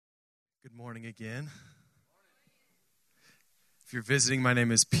Good morning again. If you're visiting, my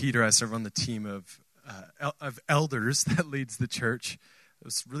name is Peter. I serve on the team of elders that leads the church. It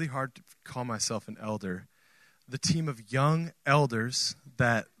was really hard to call myself an elder. The team of young elders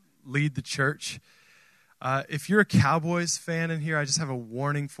that lead the church. If you're a Cowboys fan in here, I just have a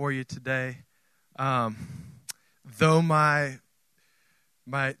warning for you today. Though my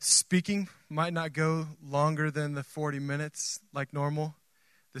speaking might not go longer than the 40 minutes like normal,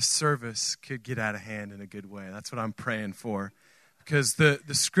 the service could get out of hand in a good way. That's what I'm praying for. Because the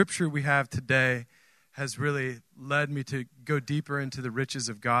scripture we have today has really led me to go deeper into the riches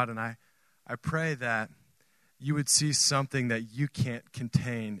of God. And I pray that you would see something that you can't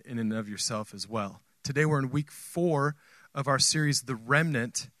contain in and of yourself as well. Today we're in week 4 of our series, The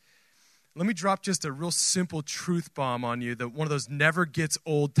Remnant. Let me drop just a real simple truth bomb on you, one of those never gets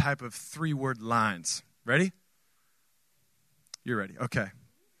old type of 3-word lines. Ready? You're ready. Okay.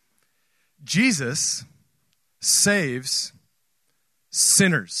 Jesus saves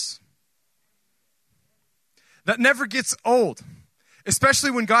sinners. That never gets old, especially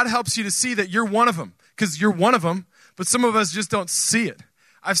when God helps you to see that you're one of them, because you're one of them, but some of us just don't see it.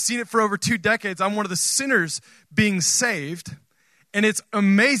 I've seen it for over 2 decades. I'm one of the sinners being saved, and it's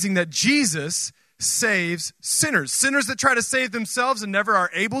amazing that Jesus saves sinners. Sinners that try to save themselves and never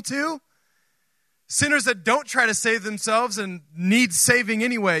are able to. Sinners that don't try to save themselves and need saving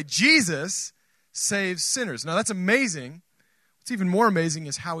anyway. Jesus saves sinners. Now that's amazing. What's even more amazing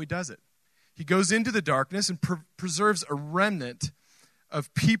is how he does it. He goes into the darkness and preserves a remnant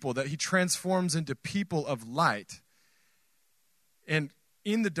of people that he transforms into people of light. And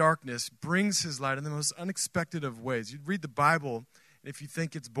in the darkness brings his light in the most unexpected of ways. You read the Bible, and if you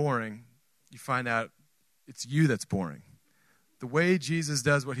think it's boring, you find out it's you that's boring. The way Jesus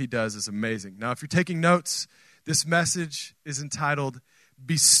does what he does is amazing. Now, if you're taking notes, this message is entitled,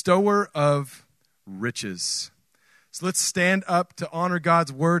 Bestower of Riches. So let's stand up to honor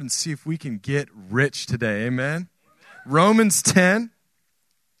God's word and see if we can get rich today. Amen? Romans 10,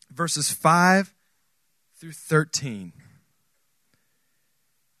 verses 5 through 13.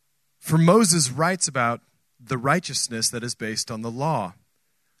 For Moses writes about the righteousness that is based on the law,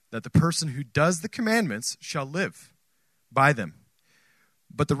 that the person who does the commandments shall live by them.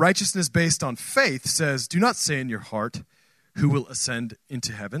 But the righteousness based on faith says, do not say in your heart, who will ascend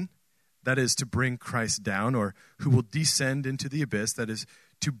into heaven, that is to bring Christ down, or who will descend into the abyss, that is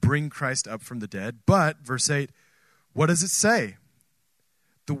to bring Christ up from the dead. But, verse 8, what does it say?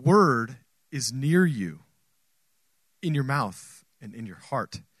 The word is near you, in your mouth and in your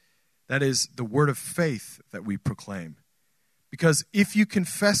heart. That is the word of faith that we proclaim. Because if you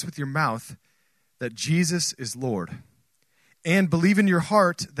confess with your mouth that Jesus is Lord, and believe in your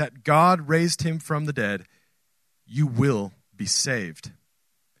heart that God raised him from the dead, you will be saved.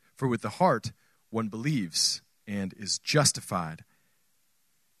 For with the heart one believes and is justified,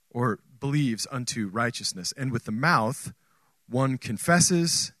 or believes unto righteousness. And with the mouth one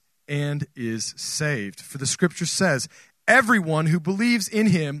confesses and is saved. For the scripture says, everyone who believes in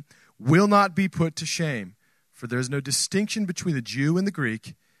him will not be put to shame. For there is no distinction between the Jew and the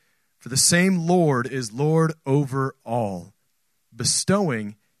Greek, for the same Lord is Lord over all,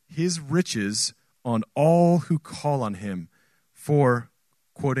 bestowing his riches on all who call on him. For,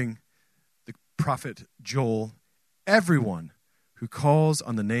 quoting the prophet Joel, everyone who calls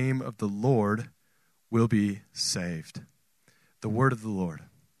on the name of the Lord will be saved. The word of the Lord.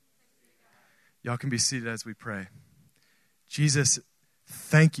 Y'all can be seated as we pray. Jesus,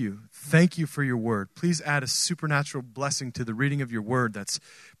 thank you. Thank you for your word. Please add a supernatural blessing to the reading of your word that's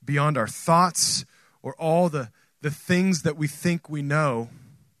beyond our thoughts or all the things that we think we know,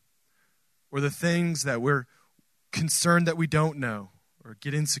 or the things that we're concerned that we don't know or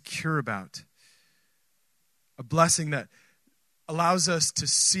get insecure about. A blessing that allows us to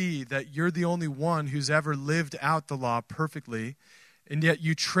see that you're the only one who's ever lived out the law perfectly, and yet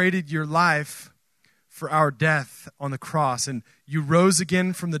you traded your life for our death on the cross, and you rose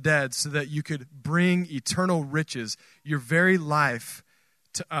again from the dead so that you could bring eternal riches, your very life,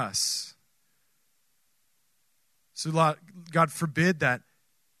 to us. So God forbid that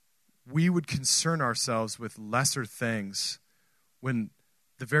we would concern ourselves with lesser things when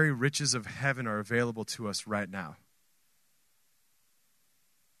the very riches of heaven are available to us right now.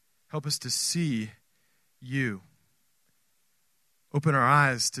 Help us to see you. Open our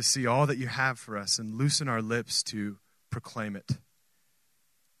eyes to see all that you have for us and loosen our lips to proclaim it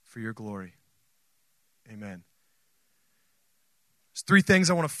for your glory. Amen. There's 3 things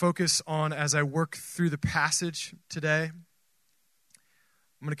I want to focus on as I work through the passage today.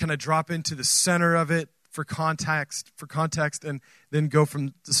 I'm going to kind of drop into the center of it, for context, and then go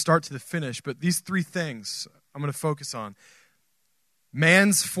from the start to the finish. But these three things I'm going to focus on: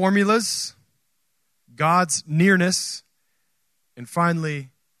 man's formulas, God's nearness, and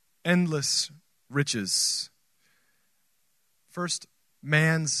finally, endless riches. First,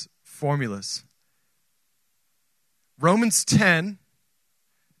 man's formulas. Romans 10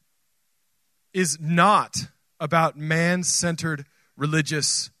 is not about man-centered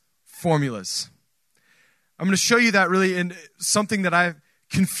religious formulas. I'm going to show you that really in something that I've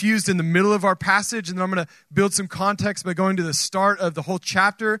confused in the middle of our passage, and then I'm going to build some context by going to the start of the whole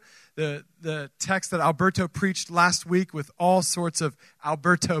chapter, the text that Alberto preached last week with all sorts of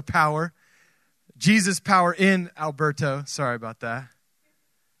Alberto power. Jesus power in Alberto. Sorry about that.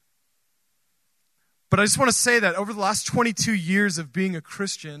 But I just want to say that over the last 22 years of being a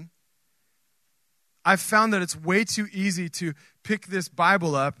Christian, I've found that it's way too easy to pick this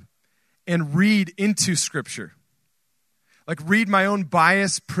Bible up and read into Scripture. Like read my own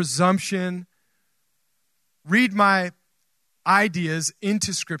bias, presumption, read my ideas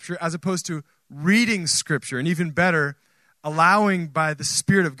into Scripture as opposed to reading Scripture. And even better, allowing by the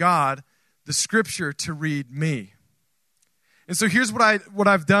Spirit of God, the Scripture to read me. And so here's what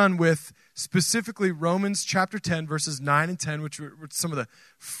I've done with specifically Romans chapter 10, verses 9 and 10, which were some of the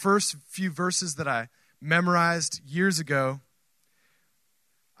first few verses that I memorized years ago.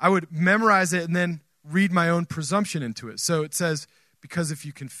 I would memorize it and then read my own presumption into it. So it says, because if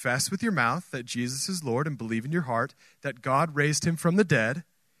you confess with your mouth that Jesus is Lord and believe in your heart that God raised him from the dead,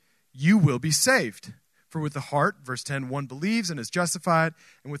 you will be saved. For with the heart, verse 10, one believes and is justified,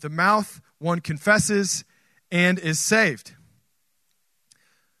 and with the mouth one confesses and is saved.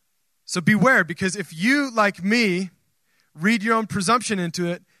 So beware, because if you, like me, read your own presumption into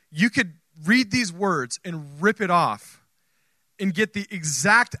it, you could read these words and rip it off and get the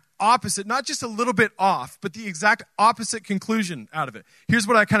exact opposite, not just a little bit off, but the exact opposite conclusion out of it. Here's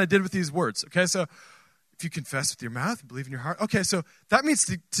what I kind of did with these words, okay? So if you confess with your mouth and believe in your heart, okay, so that means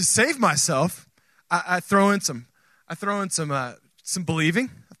to save myself, I throw in some believing,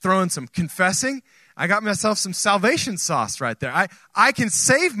 I throw in some confessing. I got myself some salvation sauce right there. I can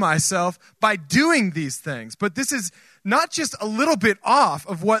save myself by doing these things. But this is not just a little bit off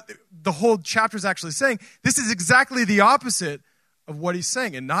of what the whole chapter is actually saying. This is exactly the opposite of what he's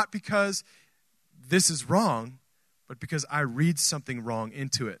saying. And not because this is wrong, but because I read something wrong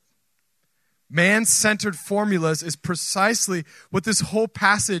into it. Man-centered formulas is precisely what this whole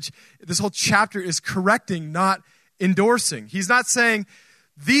passage, this whole chapter is correcting, not endorsing. He's not saying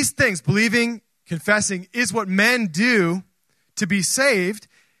these things, believing, confessing, is what men do to be saved.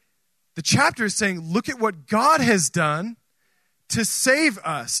 The chapter is saying, look at what God has done to save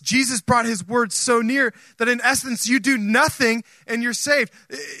us. Jesus brought his word so near that in essence, you do nothing and you're saved.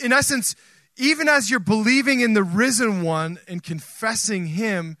 In essence, even as you're believing in the risen one and confessing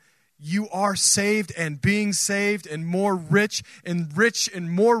him, you are saved and being saved and more rich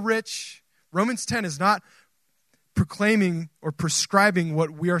and more rich. Romans 10 is not proclaiming or prescribing what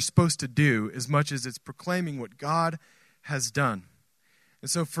we are supposed to do as much as it's proclaiming what God has done. And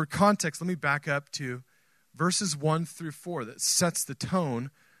so for context, let me back up to verses 1 through 4 that sets the tone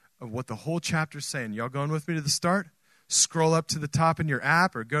of what the whole chapter is saying. Y'all going with me to the start? Scroll up to the top in your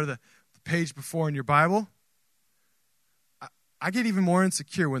app or go to the page before in your Bible. I get even more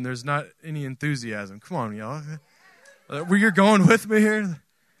insecure when there's not any enthusiasm. Come on, y'all. Where you're going with me here?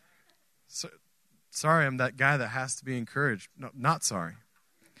 Sorry, I'm that guy that has to be encouraged. No, not sorry.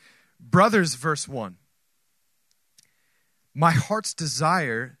 Brothers, verse 1. My heart's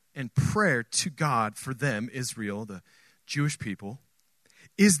desire and prayer to God for them, Israel, the Jewish people,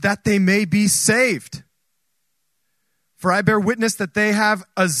 is that they may be saved. For I bear witness that they have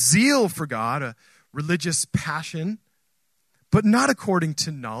a zeal for God, a religious passion, but not according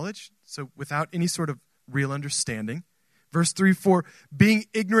to knowledge, so without any sort of real understanding. Verse 3, for being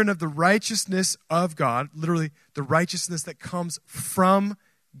ignorant of the righteousness of God, literally the righteousness that comes from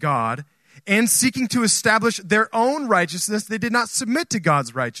God, and seeking to establish their own righteousness, they did not submit to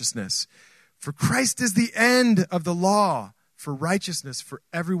God's righteousness. For Christ is the end of the law for righteousness for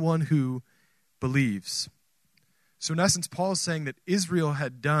everyone who believes. So in essence, Paul is saying that Israel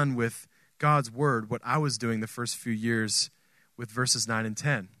had done with God's word what I was doing the first few years with verses 9 and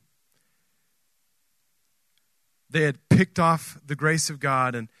 10. They had picked off the grace of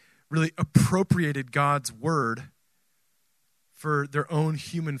God and really appropriated God's word for their own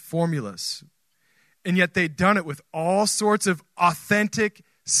human formulas. And yet they'd done it with all sorts of authentic,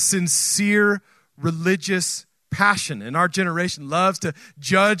 sincere, religious passion. And our generation loves to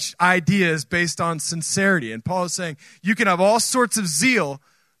judge ideas based on sincerity. And Paul is saying, you can have all sorts of zeal,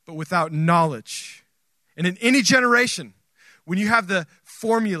 but without knowledge. And in any generation, when you have the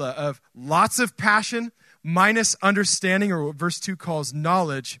formula of lots of passion minus understanding, or what verse 2 calls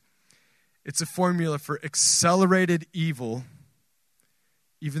knowledge, it's a formula for accelerated evil,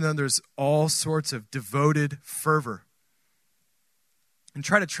 even though there's all sorts of devoted fervor. And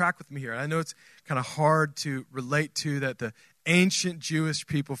try to track with me here. I know it's kind of hard to relate to that the ancient Jewish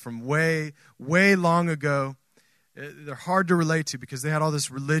people from way, way long ago, they're hard to relate to because they had all this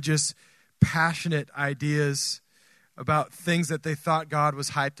religious, passionate ideas about things that they thought God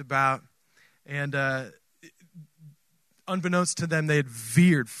was hyped about. And unbeknownst to them, they had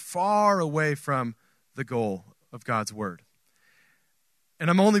veered far away from the goal of God's word.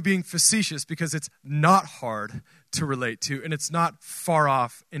 And I'm only being facetious because it's not hard to relate to, and it's not far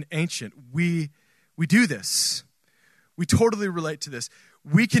off and ancient. We do this. We totally relate to this.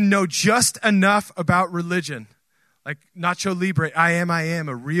 We can know just enough about religion, like Nacho Libre, I am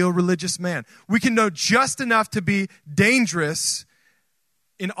a real religious man. We can know just enough to be dangerous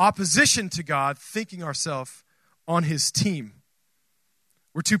in opposition to God, thinking ourselves on his team.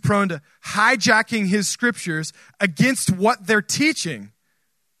 We're too prone to hijacking his scriptures against what they're teaching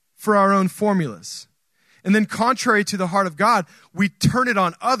for our own formulas. And then contrary to the heart of God, we turn it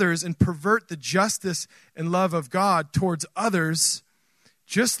on others and pervert the justice and love of God towards others.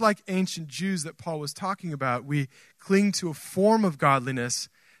 Just like ancient Jews that Paul was talking about, we cling to a form of godliness,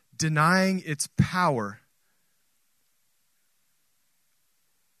 denying its power.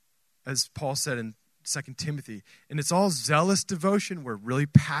 As Paul said in 2 Timothy, and it's all zealous devotion. We're really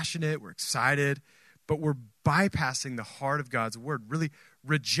passionate, we're excited, but we're bypassing the heart of God's word, really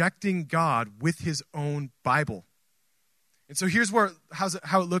rejecting God with his own Bible. And so here's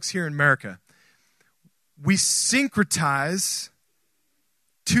how it looks here in America. We syncretize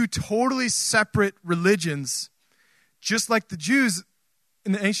two totally separate religions, just like the Jews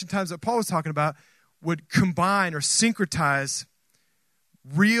in the ancient times that Paul was talking about would combine or syncretize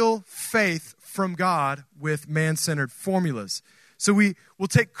real faith from God with man-centered formulas. So we will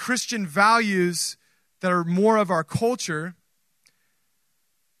take Christian values that are more of our culture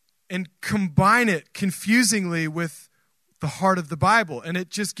and combine it confusingly with the heart of the Bible. And it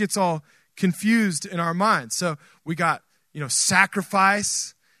just gets all confused in our minds. So we got,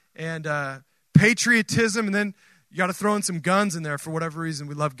 sacrifice and patriotism, and then you got to throw in some guns in there for whatever reason.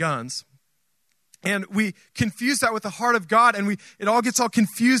 We love guns. And we confuse that with the heart of God, and it all gets all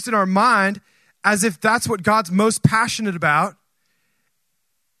confused in our mind as if that's what God's most passionate about,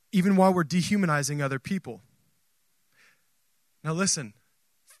 even while we're dehumanizing other people. Now listen,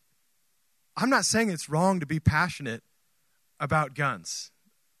 I'm not saying it's wrong to be passionate about guns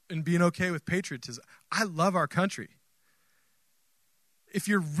and being okay with patriotism. I love our country. If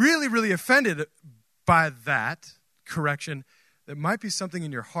you're really, really offended by that correction, there might be something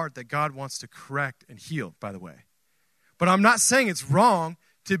in your heart that God wants to correct and heal, by the way. But I'm not saying it's wrong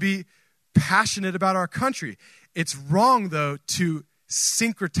to be passionate about our country. It's wrong, though, to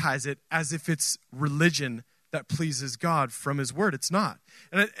syncretize it as if it's religion that pleases God from his word. It's not.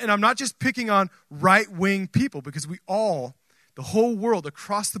 And I'm not just picking on right-wing people, because the whole world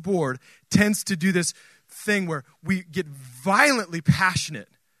across the board tends to do this thing where we get violently passionate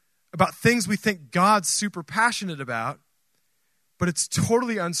about things we think God's super passionate about, but it's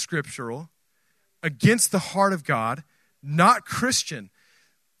totally unscriptural, against the heart of God, not Christian.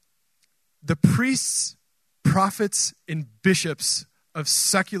 The priests, prophets, and bishops of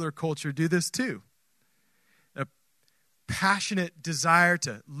secular culture do this too. A passionate desire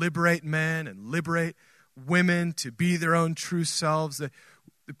to liberate men and liberate women to be their own true selves. They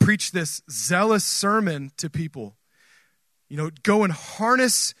preach this zealous sermon to people. Go and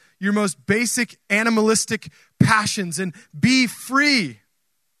harness your most basic animalistic passions and be free.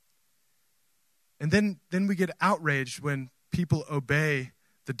 And then we get outraged when people obey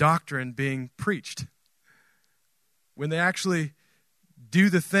the doctrine being preached. When they actually do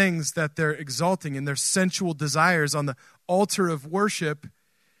the things that they're exalting in their sensual desires on the altar of worship,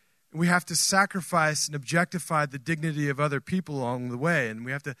 we have to sacrifice and objectify the dignity of other people along the way. And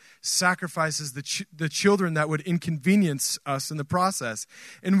we have to sacrifice as the children that would inconvenience us in the process.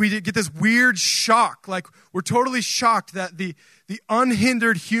 And we get this weird shock, like we're totally shocked that the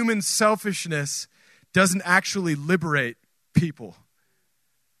unhindered human selfishness doesn't actually liberate people.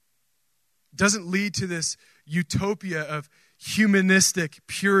 Doesn't lead to this utopia of humanistic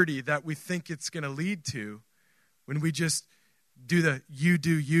purity that we think it's going to lead to when we just do the you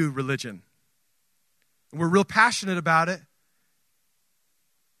do you religion. And we're real passionate about it.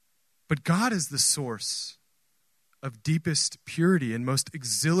 But God is the source of deepest purity and most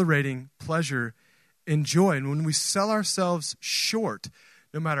exhilarating pleasure and joy. And when we sell ourselves short,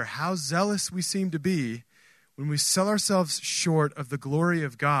 no matter how zealous we seem to be, when we sell ourselves short of the glory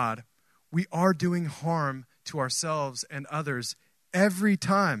of God, we are doing harm to ourselves and others every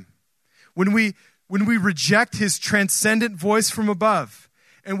time. When we reject his transcendent voice from above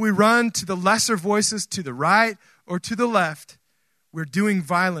and we run to the lesser voices to the right or to the left, we're doing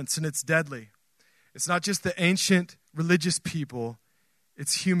violence, and it's deadly. It's not just the ancient religious people,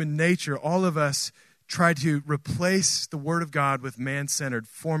 it's human nature. All of us try to replace the Word of God with man-centered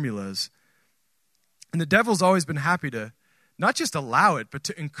formulas. And the devil's always been happy to not just allow it, but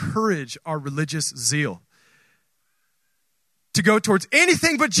to encourage our religious zeal. To go towards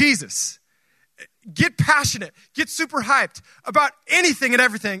anything but Jesus. Get passionate, get super hyped about anything and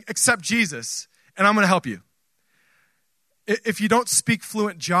everything except Jesus, and I'm going to help you. If you don't speak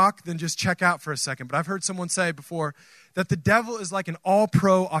fluent jock, then just check out for a second. But I've heard someone say before that the devil is like an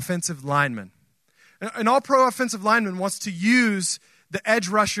all-pro offensive lineman. An all-pro offensive lineman wants to use the edge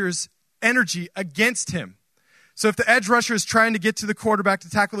rusher's energy against him. So if the edge rusher is trying to get to the quarterback, to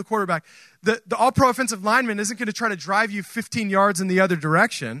tackle the quarterback, the all-pro offensive lineman isn't going to try to drive you 15 yards in the other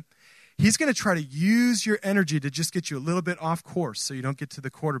direction. He's going to try to use your energy to just get you a little bit off course so you don't get to the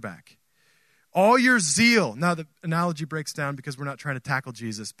quarterback. All your zeal. Now, the analogy breaks down because we're not trying to tackle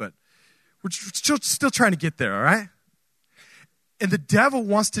Jesus, but we're still trying to get there, all right? And the devil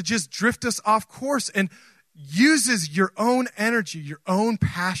wants to just drift us off course and uses your own energy, your own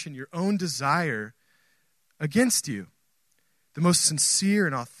passion, your own desire against you. The most sincere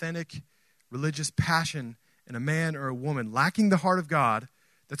and authentic religious passion in a man or a woman lacking the heart of God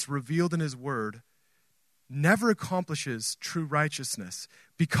that's revealed in his word never accomplishes true righteousness,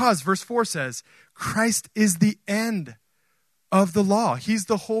 because verse 4 says, Christ is the end of the law. He's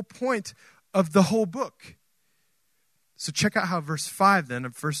the whole point of the whole book. So check out how verse 5 then,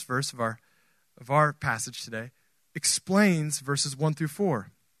 the first verse of our passage today, explains verses 1 through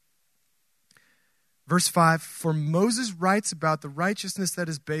 4. Verse 5, for Moses writes about the righteousness that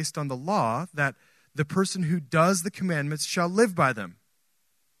is based on the law, that the person who does the commandments shall live by them.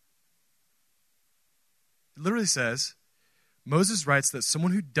 It literally says, Moses writes that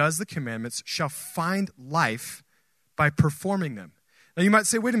someone who does the commandments shall find life by performing them. Now you might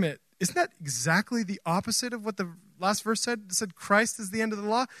say, wait a minute, isn't that exactly the opposite of what the last verse said? It said Christ is the end of the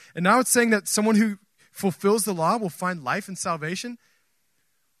law. And now it's saying that someone who fulfills the law will find life and salvation.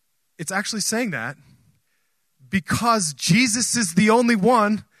 It's actually saying that because Jesus is the only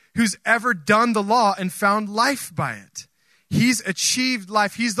one who's ever done the law and found life by it. He's achieved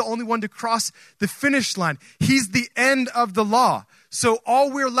life. He's the only one to cross the finish line. He's the end of the law. So all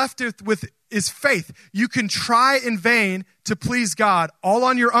we're left with is faith. You can try in vain to please God all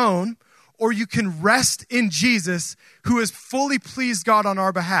on your own, or you can rest in Jesus, who has fully pleased God on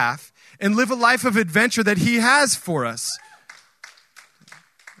our behalf, and live a life of adventure that he has for us.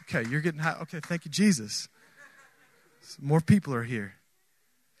 Okay, you're getting high. Okay, thank you, Jesus. More people are here.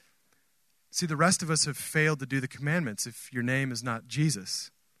 See, the rest of us have failed to do the commandments if your name is not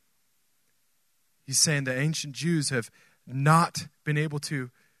Jesus. He's saying the ancient Jews have not been able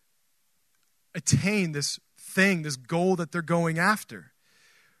to attain this thing, this goal that they're going after.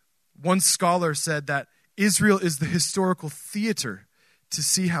 One scholar said that Israel is the historical theater to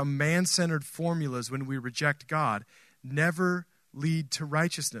see how man-centered formulas, when we reject God, never lead to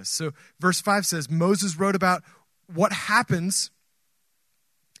righteousness. So verse 5 says, Moses wrote about what happens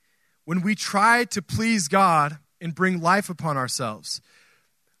when we try to please God and bring life upon ourselves.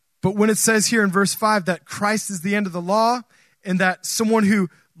 But when it says here in verse 5 that Christ is the end of the law and that someone who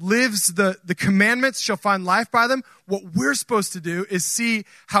lives the commandments shall find life by them, what we're supposed to do is see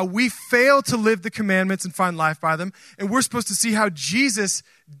how we fail to live the commandments and find life by them. And we're supposed to see how Jesus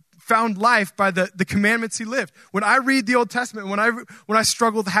found life by the commandments he lived. When I read the Old Testament, when I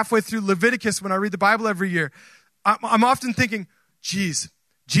struggled halfway through Leviticus, when I read the Bible every year, I'm often thinking, geez,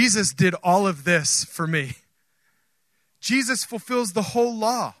 Jesus did all of this for me. Jesus fulfills the whole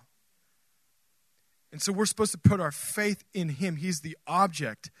law. And so we're supposed to put our faith in him. He's the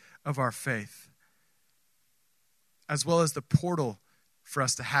object of our faith, as well as the portal for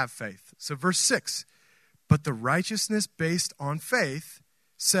us to have faith. So verse 6, but the righteousness based on faith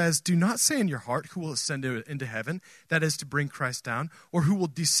says, do not say in your heart who will ascend into heaven, that is to bring Christ down, or who will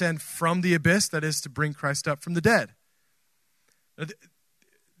descend from the abyss, that is to bring Christ up from the dead. Now,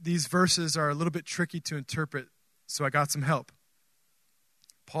 these verses are a little bit tricky to interpret, so I got some help.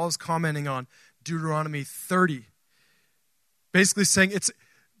 Paul's commenting on Deuteronomy 30, basically saying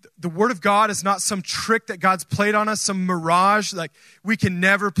the word of God is not some trick that God's played on us, some mirage, like we can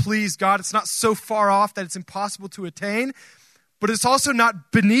never please God. It's not so far off that it's impossible to attain, but it's also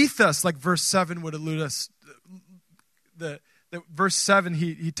not beneath us, like verse 7 would allude us. The that verse 7,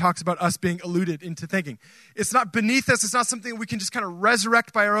 he talks about us being eluded into thinking. It's not beneath us. It's not something we can just kind of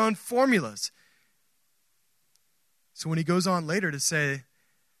resurrect by our own formulas. So when he goes on later to say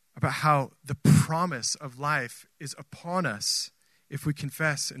about how the promise of life is upon us if we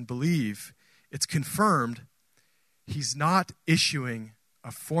confess and believe, it's confirmed. He's not issuing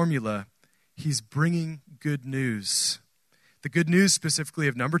a formula. He's bringing good news. The good news specifically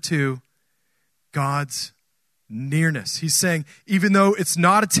of number 2, God's nearness. He's saying, even though it's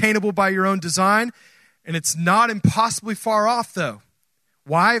not attainable by your own design, and it's not impossibly far off though.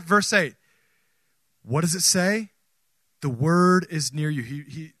 Why? Verse 8. What does it say? The word is near you.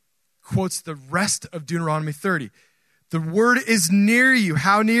 He quotes the rest of Deuteronomy 30. The word is near you.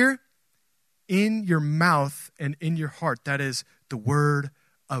 How near? In your mouth and in your heart. That is the word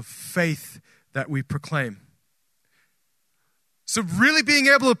of faith that we proclaim. So really being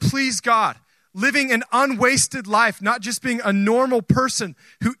able to please God, living an unwasted life, not just being a normal person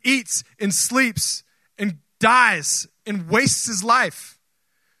who eats and sleeps and dies and wastes his life.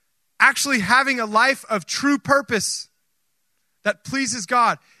 Actually having a life of true purpose that pleases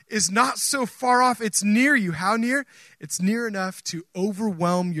God is not so far off. It's near you. How near? It's near enough to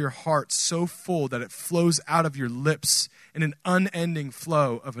overwhelm your heart so full that it flows out of your lips in an unending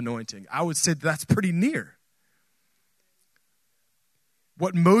flow of anointing. I would say that's pretty near.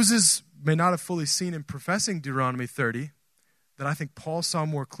 What Moses may not have fully seen in professing Deuteronomy 30, that I think Paul saw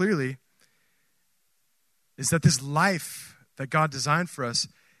more clearly, is that this life that God designed for us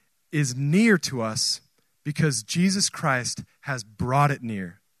is near to us because Jesus Christ has brought it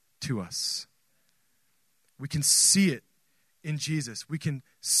near to us. We can see it in Jesus. We can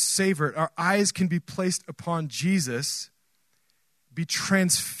savor it. Our eyes can be placed upon Jesus, be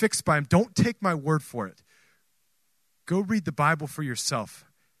transfixed by him. Don't take my word for it. Go read the Bible for yourself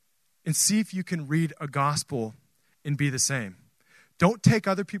and see if you can read a gospel and be the same. Don't take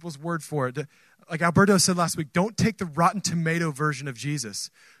other people's word for it. Like Alberto said last week, don't take the Rotten Tomato version of Jesus.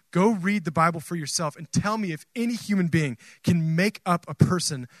 Go read the Bible for yourself and tell me if any human being can make up a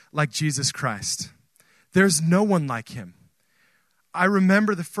person like Jesus Christ. There's no one like him. I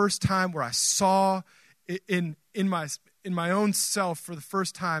remember the first time where I saw in my own self for the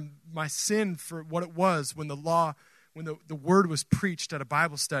first time my sin for what it was when the word was preached at a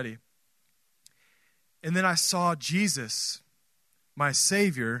Bible study. And then I saw Jesus, my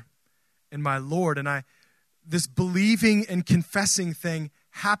Savior and my Lord, and this believing and confessing thing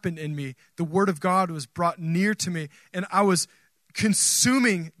happened in me. The Word of God was brought near to me, and I was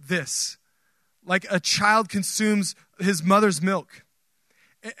consuming this like a child consumes his mother's milk.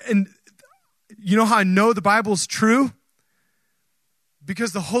 And you know how I know the Bible's true?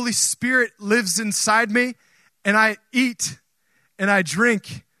 Because the Holy Spirit lives inside me, and I eat and I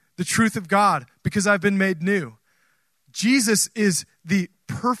drink the truth of God because I've been made new. Jesus is the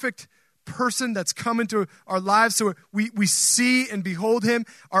perfect person that's come into our lives, so we see and behold him.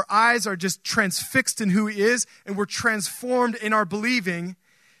 Our eyes are just transfixed in who he is, and we're transformed in our believing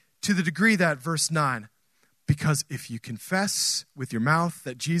to the degree that, verse 9, because if you confess with your mouth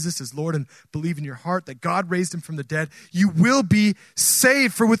that Jesus is Lord and believe in your heart that God raised him from the dead, you will be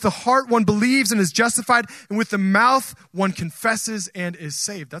saved. For with the heart one believes and is justified, and with the mouth one confesses and is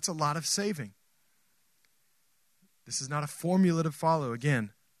saved. That's a lot of saving. This is not a formula to follow.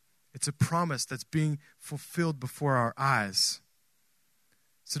 Again, it's a promise that's being fulfilled before our eyes.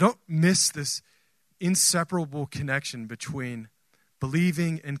 So don't miss this inseparable connection between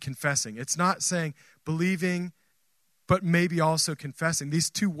believing and confessing. It's not saying believing, but maybe also confessing. These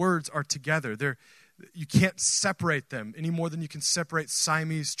two words are together. You can't separate them any more than you can separate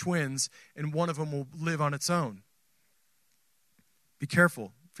Siamese twins, and one of them will live on its own. Be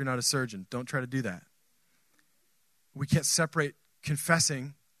careful if you're not a surgeon. Don't try to do that. We can't separate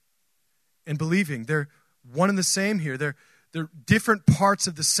confessing and believing. They're one and the same here. They're different parts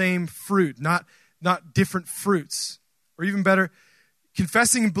of the same fruit, not different fruits. Or even better,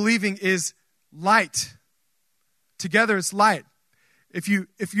 confessing and believing is light. Together it's light. If you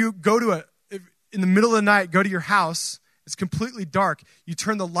go in the middle of the night, go to your house, it's completely dark, you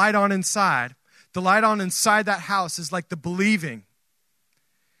turn the light on inside. The light on inside that house is like the believing.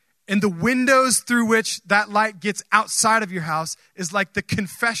 And the windows through which that light gets outside of your house is like the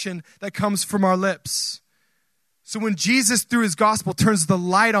confession that comes from our lips. So when Jesus, through his gospel, turns the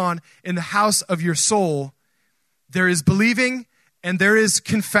light on in the house of your soul, there is believing and there is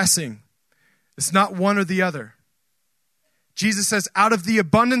confessing. It's not one or the other. Jesus says, out of the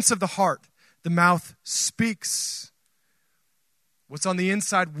abundance of the heart, the mouth speaks. What's on the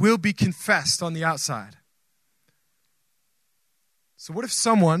inside will be confessed on the outside. So what if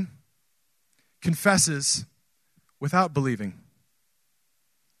someone confesses without believing?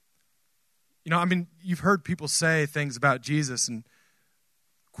 You've heard people say things about Jesus and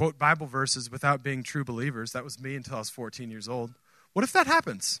quote Bible verses without being true believers. That was me until I was 14 years old. What if that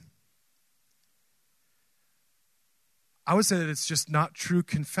happens? I would say that it's just not true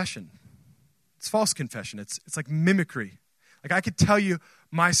confession. It's false confession. It's like mimicry. Like I could tell you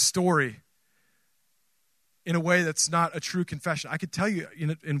my story in a way that's not a true confession. I could tell you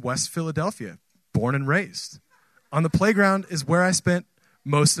in West Philadelphia, born and raised. On the playground is where I spent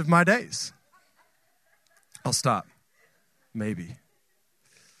most of my days. I'll stop. Maybe.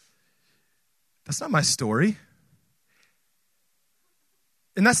 That's not my story.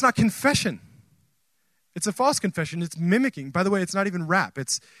 And that's not confession. It's a false confession. It's mimicking. By the way, it's not even rap.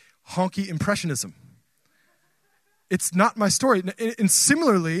 It's honky impressionism. It's not my story. And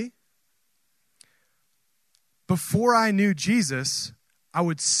similarly, before I knew Jesus, I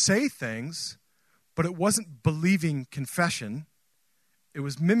would say things, but it wasn't believing confession. It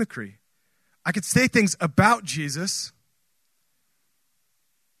was mimicry. I could say things about Jesus,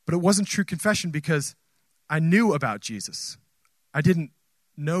 but it wasn't true confession because I knew about Jesus. I didn't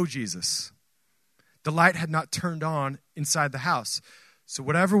know Jesus. The light had not turned on inside the house. So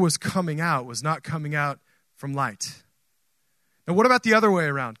whatever was coming out was not coming out from light. Now, what about the other way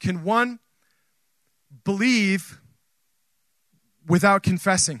around? Can one believe without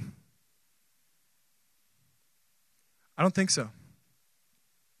confessing? I don't think so.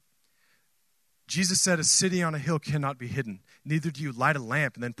 Jesus said a city on a hill cannot be hidden. Neither do you light a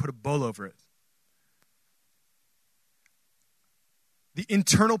lamp and then put a bowl over it. The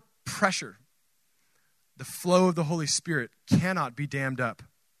internal pressure, the flow of the Holy Spirit cannot be dammed up.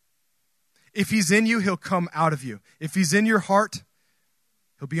 If he's in you, he'll come out of you. If he's in your heart,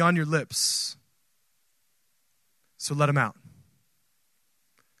 he'll be on your lips. So let him out.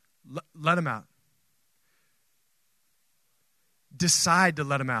 Let him out. Decide to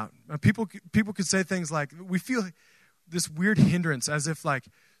let him out. People could say things like, we feel this weird hindrance as if like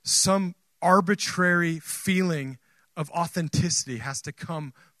some arbitrary feeling of authenticity has to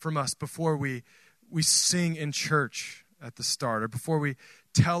come from us before we sing in church at the start or before we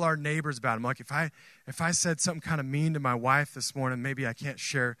tell our neighbors about him. Like if I said something kind of mean to my wife this morning, maybe I can't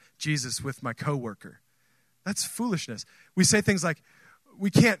share Jesus with my coworker. That's foolishness. We say things like, we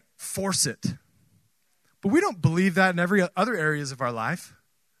can't force it. But we don't believe that in every other areas of our life.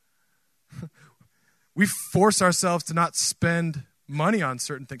 We force ourselves to not spend money on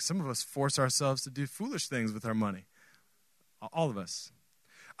certain things. Some of us force ourselves to do foolish things with our money. All of us.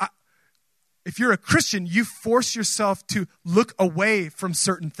 If you're a Christian, you force yourself to look away from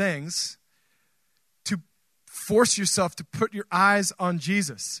certain things, to force yourself to put your eyes on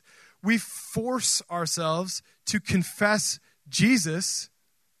Jesus. We force ourselves to confess Jesus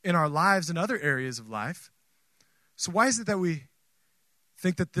in our lives and other areas of life. So why is it that we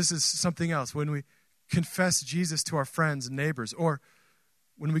think that this is something else when we confess Jesus to our friends and neighbors or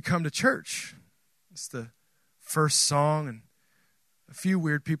when we come to church? It's the first song and a few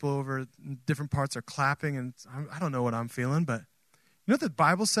weird people over in different parts are clapping and I don't know what I'm feeling, but you know what the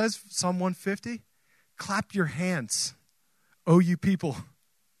Bible says, Psalm 150? Clap your hands, oh you people.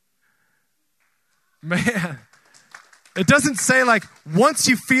 Man, it doesn't say like once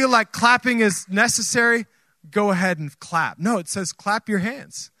you feel like clapping is necessary, go ahead and clap. No, it says clap your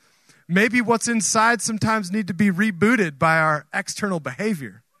hands. Maybe what's inside sometimes need to be rebooted by our external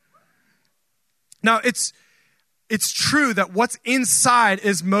behavior. Now, it's true that what's inside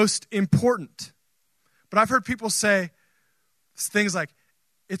is most important. But I've heard people say things like,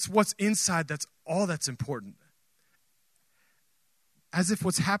 it's what's inside that's all that's important. As if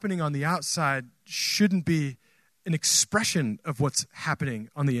what's happening on the outside shouldn't be an expression of what's happening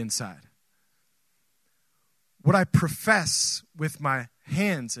on the inside. What I profess with my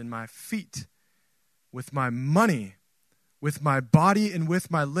hands and my feet, with my money, with my body and with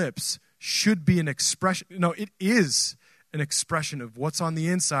my lips should be an expression. No, it is an expression of what's on the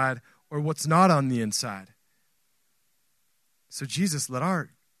inside or what's not on the inside. So Jesus, let our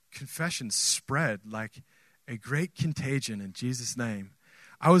confession spread like a great contagion in Jesus' name.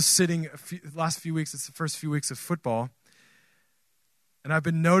 I was sitting last few weeks, it's the first few weeks of football, and I've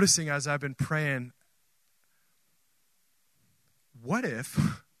been noticing as I've been praying, what if,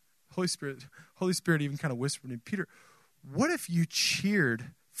 Holy Spirit even kind of whispered to me, Peter, what if you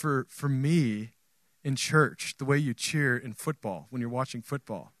cheered for me in church the way you cheer in football when you're watching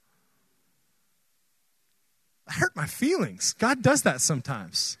football? That hurt my feelings. God does that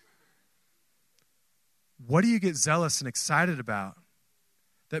sometimes. What do you get zealous and excited about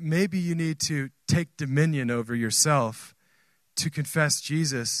that maybe you need to take dominion over yourself to confess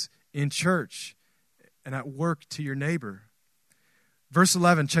Jesus in church and at work to your neighbor? Verse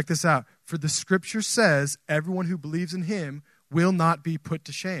 11, check this out. For the scripture says, everyone who believes in him will not be put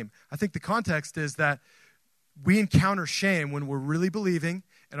to shame. I think the context is that we encounter shame when we're really believing,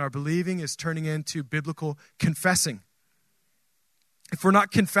 and our believing is turning into biblical confessing. If we're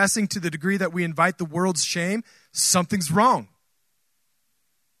not confessing to the degree that we invite the world's shame, something's wrong.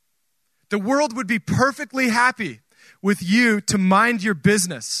 The world would be perfectly happy with you to mind your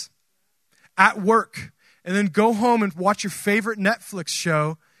business at work and then go home and watch your favorite Netflix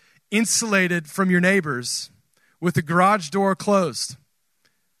show insulated from your neighbors with the garage door closed.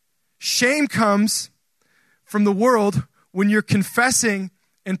 Shame comes from the world when you're confessing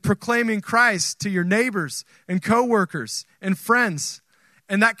and proclaiming Christ to your neighbors and coworkers and friends.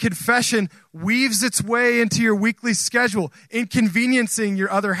 And that confession weaves its way into your weekly schedule, inconveniencing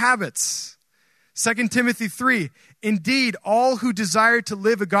your other habits. 2 Timothy 3, indeed, all who desire to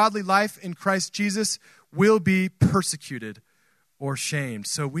live a godly life in Christ Jesus will be persecuted or shamed.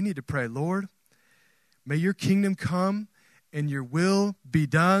 So we need to pray, Lord, may your kingdom come and your will be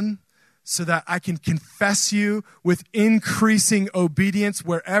done so that I can confess you with increasing obedience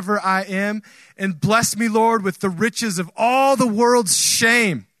wherever I am. And bless me, Lord, with the riches of all the world's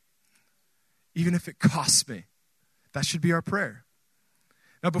shame, even if it costs me. That should be our prayer.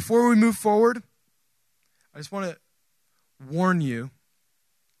 Now, before we move forward, I just want to warn you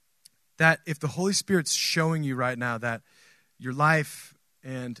that if the Holy Spirit's showing you right now that your life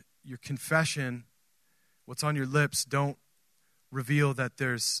and your confession, what's on your lips, don't reveal that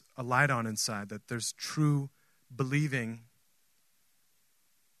there's a light on inside, that there's true believing,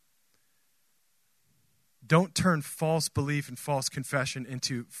 don't turn false belief and false confession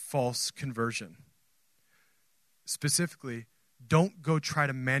into false conversion. Specifically, don't go try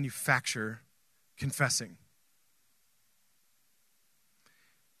to manufacture confessing.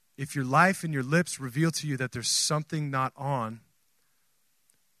 If your life and your lips reveal to you that there's something not on,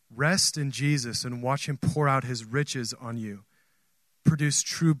 rest in Jesus and watch him pour out his riches on you. Produce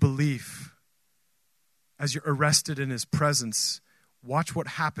true belief as you're arrested in his presence. Watch what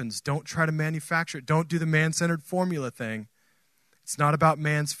happens. Don't try to manufacture it. Don't do the man-centered formula thing. It's not about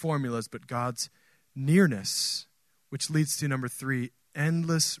man's formulas, but God's nearness, which leads to number 3,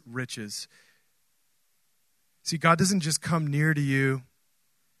 endless riches. See, God doesn't just come near to you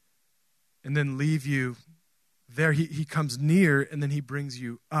and then leave you there. He comes near and then he brings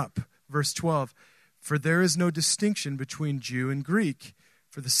you up. Verse 12, for there is no distinction between Jew and Greek,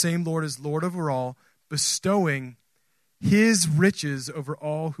 for the same Lord is Lord over all, bestowing his riches over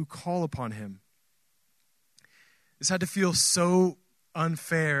all who call upon him. This had to feel so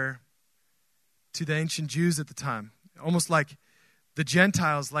unfair to the ancient Jews at the time. Almost like the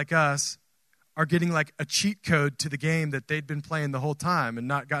Gentiles, like us, are getting like a cheat code to the game that they'd been playing the whole time and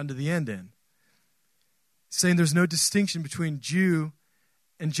not gotten to the end in. Saying there's no distinction between Jew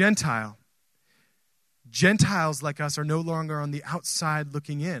and Gentile. Gentiles like us are no longer on the outside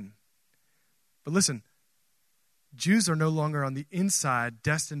looking in. But listen, Jews are no longer on the inside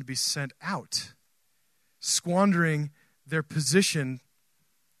destined to be sent out, squandering their position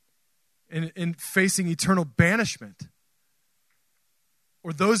in facing eternal banishment.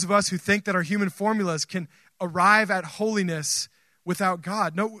 Or those of us who think that our human formulas can arrive at holiness without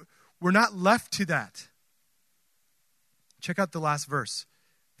God. No, we're not left to that. Check out the last verse.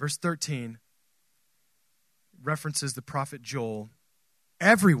 Verse 13 references the prophet Joel.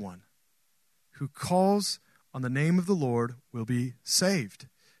 Everyone who calls on the name of the Lord will be saved.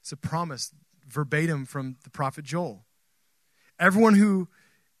 It's a promise verbatim from the prophet Joel. Everyone who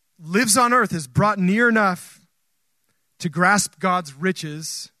lives on earth is brought near enough to grasp God's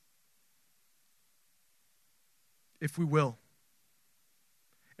riches, if we will.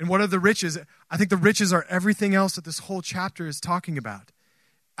 And what are the riches? I think the riches are everything else that this whole chapter is talking about.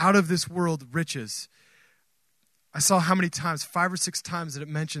 Out of this world riches. I saw how many times, 5 or 6 times, that it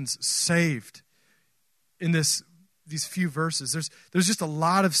mentions saved in these few verses. There's just a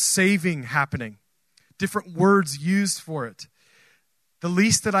lot of saving happening. Different words used for it. The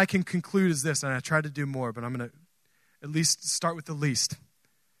least that I can conclude is this, and I tried to do more, but I'm going to at least start with the least.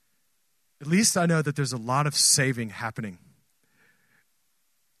 At least I know that there's a lot of saving happening.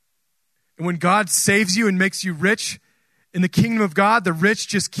 And when God saves you and makes you rich, in the kingdom of God, the rich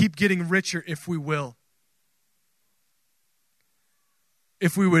just keep getting richer if we will.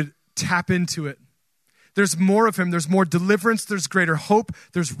 If we would tap into it. There's more of him. There's more deliverance. There's greater hope.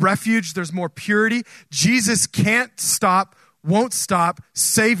 There's refuge. There's more purity. Jesus can't stop, won't stop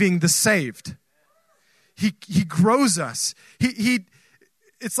saving the saved. He grows us.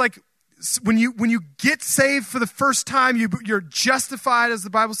 It's like when you get saved for the first time, you're justified, as the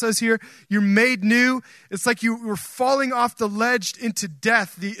Bible says here. You're made new. It's like you were falling off the ledge into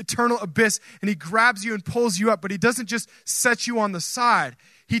death, the eternal abyss, and he grabs you and pulls you up. But he doesn't just set you on the side.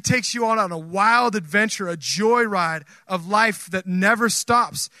 He takes you on a wild adventure, a joyride of life that never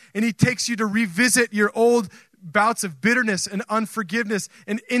stops. And he takes you to revisit your old bouts of bitterness and unforgiveness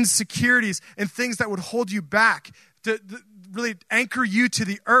and insecurities and things that would hold you back, to really anchor you to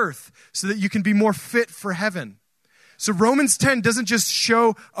the earth so that you can be more fit for heaven. So Romans 10 doesn't just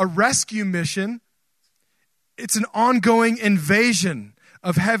show a rescue mission. It's an ongoing invasion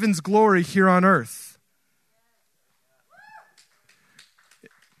of heaven's glory here on earth.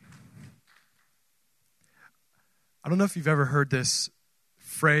 I don't know if you've ever heard this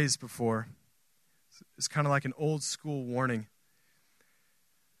phrase before. It's kind of like an old school warning.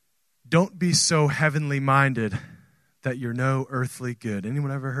 Don't be so heavenly minded that you're no earthly good.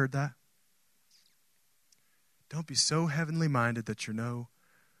 Anyone ever heard that? Don't be so heavenly minded that you're no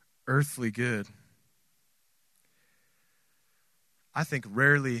earthly good. I think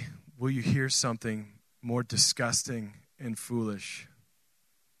rarely will you hear something more disgusting and foolish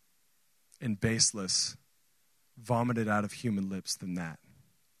and baseless vomited out of human lips than that.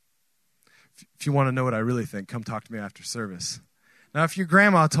 If you want to know what I really think, come talk to me after service. Now, if your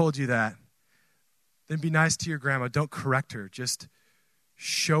grandma told you that, then be nice to your grandma. Don't correct her. Just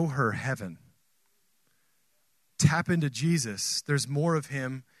show her heaven. Tap into Jesus. There's more of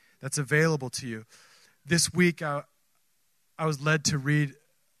him that's available to you. This week, I was led to read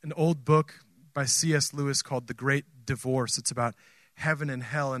an old book by C.S. Lewis called The Great Divorce. It's about heaven and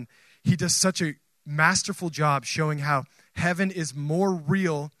hell. And he does such a masterful job showing how heaven is more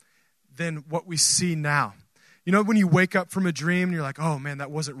real than what we see now. You know, when you wake up from a dream and you're like, oh man,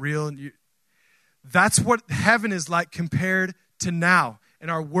 that wasn't real. And that's what heaven is like compared to now and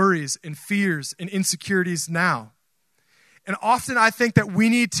our worries and fears and insecurities now. And often I think that we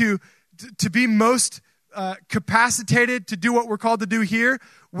need to be most capacitated to do what we're called to do here.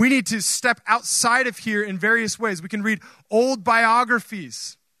 We need to step outside of here in various ways. We can read old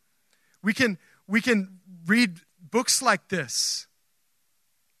biographies. We can read books like this.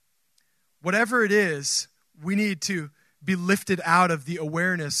 Whatever it is, we need to be lifted out of the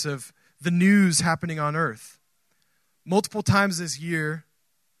awareness of the news happening on earth. Multiple times this year,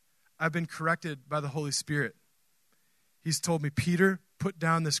 I've been corrected by the Holy Spirit. He's told me, Peter, put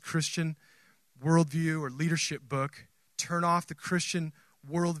down this Christian worldview or leadership book. Turn off the Christian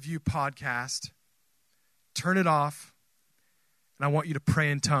Worldview podcast. Turn it off. And I want you to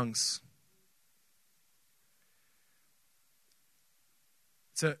pray in tongues.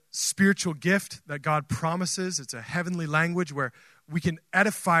 It's a spiritual gift that God promises. It's a heavenly language where we can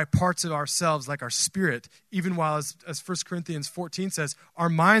edify parts of ourselves like our spirit, even while, as 1 Corinthians 14 says, our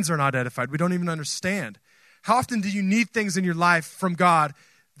minds are not edified. We don't even understand. How often do you need things in your life from God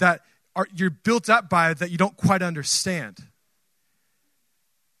that you're built up by that you don't quite understand?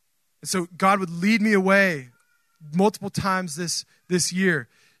 And so God would lead me away multiple times this year.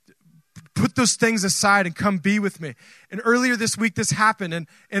 Put those things aside and come be with me. And earlier this week, this happened,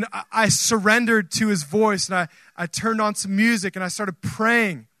 and I surrendered to his voice, and I turned on some music, and I started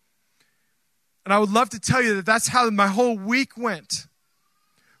praying. And I would love to tell you that that's how my whole week went.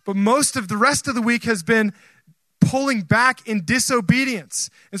 But most of the rest of the week has been pulling back in disobedience.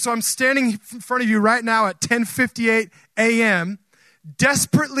 And so I'm standing in front of you right now at 10:58 a.m.,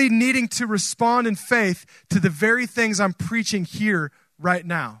 desperately needing to respond in faith to the very things I'm preaching here right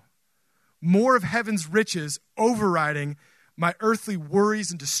now. More of heaven's riches overriding my earthly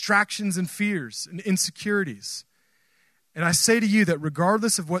worries and distractions and fears and insecurities. And I say to you that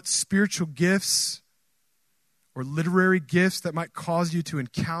regardless of what spiritual gifts or literary gifts that might cause you to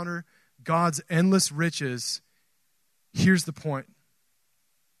encounter God's endless riches, here's the point.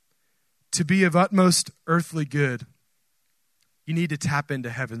 To be of utmost earthly good, you need to tap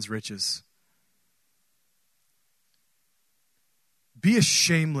into heaven's riches. Be a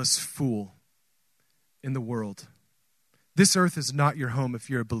shameless fool in the world. This earth is not your home if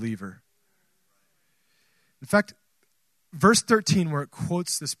you're a believer. In fact, verse 13, where it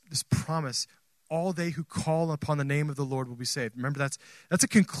quotes this promise, all they who call upon the name of the Lord will be saved. Remember, that's a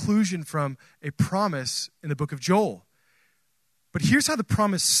conclusion from a promise in the book of Joel. But here's how the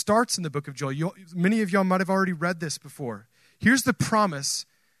promise starts in the book of Joel. Many of y'all might have already read this before. Here's the promise,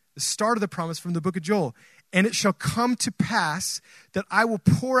 the start of the promise from the book of Joel. And it shall come to pass that I will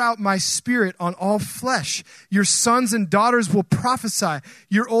pour out my spirit on all flesh. Your sons and daughters will prophesy.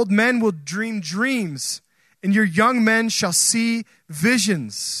 Your old men will dream dreams. And your young men shall see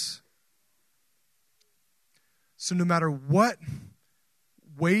visions. So no matter what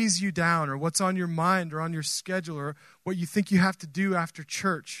weighs you down, or what's on your mind or on your schedule, or what you think you have to do after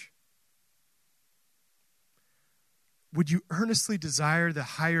church, would you earnestly desire the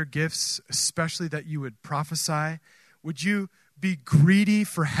higher gifts, especially that you would prophesy? Would you be greedy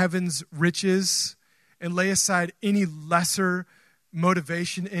for heaven's riches and lay aside any lesser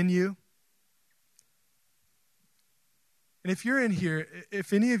motivation in you? And if you're in here,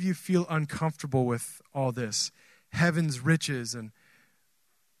 if any of you feel uncomfortable with all this, heaven's riches and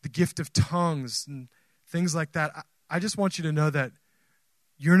the gift of tongues and things like that, I just want you to know that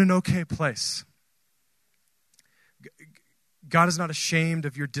you're in an okay place. God is not ashamed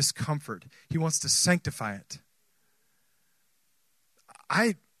of your discomfort. He wants to sanctify it.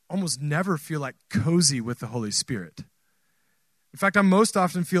 I almost never feel like cozy with the Holy Spirit. In fact, I most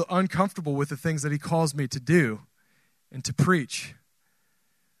often feel uncomfortable with the things that he calls me to do and to preach.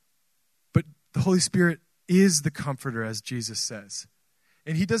 But the Holy Spirit is the comforter, as Jesus says.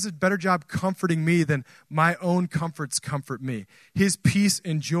 And he does a better job comforting me than my own comforts comfort me. His peace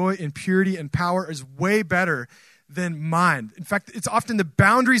and joy and purity and power is way better than mine. In fact, it's often the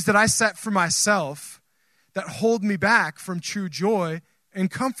boundaries that I set for myself that hold me back from true joy and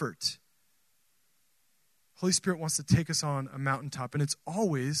comfort. Holy Spirit wants to take us on a mountaintop, and it's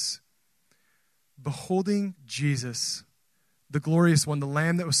always beholding Jesus, the glorious one, the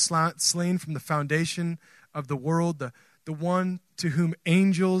Lamb that was slain from the foundation of the world, the one to whom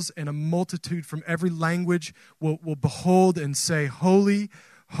angels and a multitude from every language will behold and say, holy,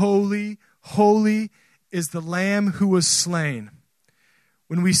 holy, holy is the Lamb who was slain.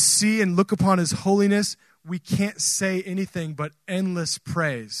 When we see and look upon his holiness, we can't say anything but endless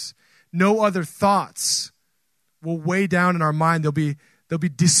praise. No other thoughts will weigh down in our mind. They'll be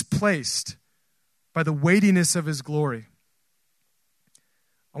displaced by the weightiness of his glory.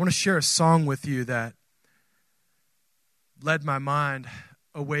 I want to share a song with you that led my mind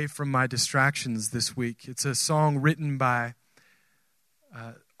away from my distractions this week. It's a song written by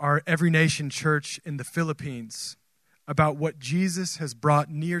our Every Nation church in the Philippines about what Jesus has brought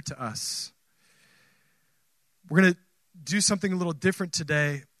near to us. We're going to do something a little different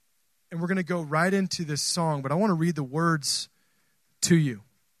today, and we're going to go right into this song, but I want to read the words to you.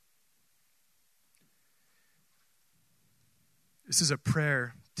 This is a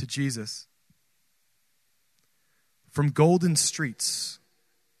prayer to Jesus. From golden streets,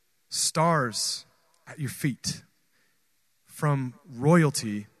 stars at your feet, from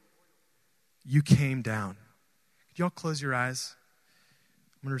royalty, you came down. Could y'all close your eyes?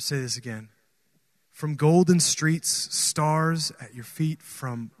 I'm going to say this again. From golden streets, stars at your feet,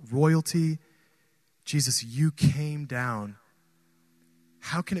 from royalty, Jesus, you came down.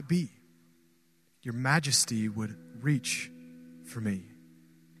 How can it be? Your majesty would reach for me.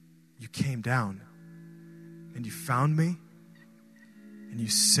 You came down and you found me and you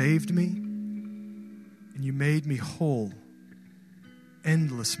saved me and you made me whole.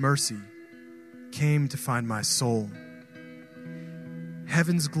 Endless mercy came to find my soul.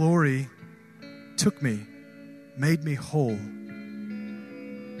 Heaven's glory took me, made me whole.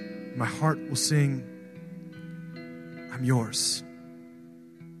 My heart will sing, I'm yours.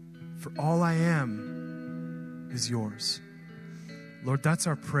 For all I am is yours. Lord, that's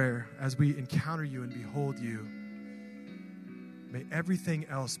our prayer as we encounter you and behold you. May everything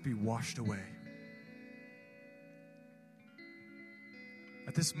else be washed away.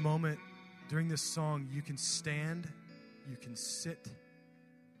 At this moment, during this song, you can stand, you can sit,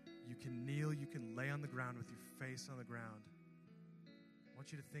 you can kneel, you can lay on the ground with your face on the ground. I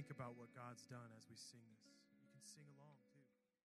want you to think about what God's done as we sing this. You can sing along.